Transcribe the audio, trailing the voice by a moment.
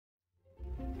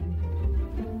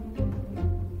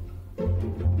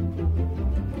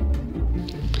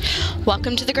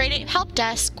Welcome to the Grade 8 Help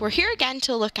Desk. We're here again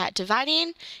to look at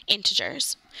dividing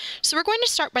integers. So we're going to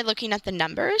start by looking at the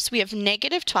numbers. We have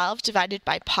negative 12 divided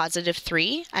by positive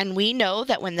 3, and we know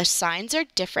that when the signs are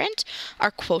different,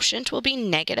 our quotient will be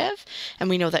negative, and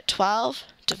we know that 12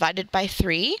 divided by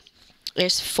 3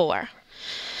 is 4.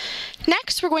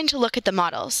 Next, we're going to look at the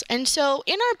models. And so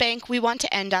in our bank, we want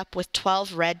to end up with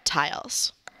 12 red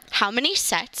tiles. How many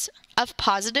sets of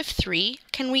positive 3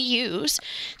 can we use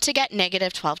to get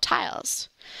negative 12 tiles?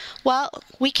 Well,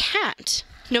 we can't.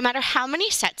 No matter how many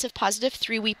sets of positive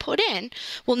 3 we put in,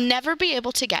 we'll never be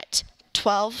able to get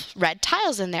 12 red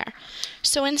tiles in there.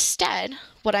 So instead,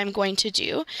 what I'm going to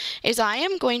do is I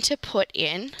am going to put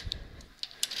in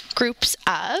groups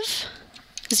of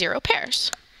 0 pairs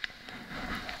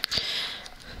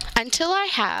until I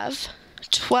have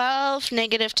 12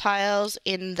 negative tiles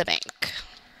in the bank.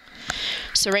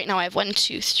 So right now I have 1,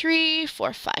 2, 3,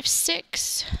 4, 5,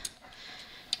 6,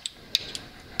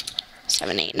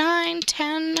 7, 8, 9,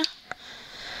 10,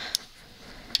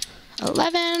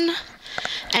 11,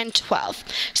 and 12.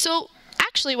 So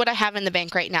actually what I have in the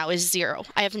bank right now is 0.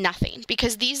 I have nothing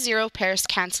because these 0 pairs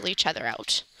cancel each other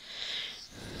out.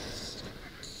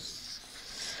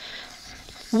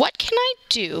 What can I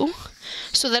do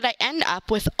so that I end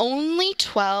up with only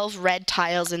 12 red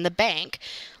tiles in the bank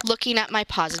looking at my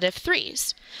positive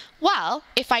 3s? Well,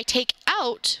 if I take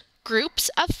out groups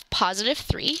of positive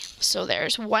 3, so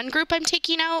there's one group I'm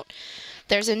taking out,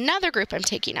 there's another group I'm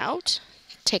taking out,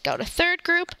 take out a third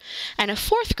group, and a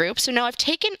fourth group. So now I've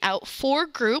taken out 4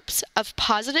 groups of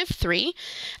positive 3,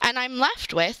 and I'm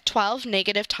left with 12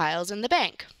 negative tiles in the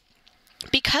bank.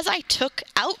 Because I took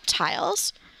out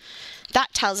tiles,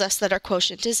 that tells us that our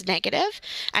quotient is negative,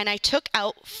 and I took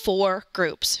out 4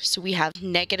 groups, so we have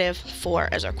negative 4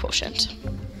 as our quotient.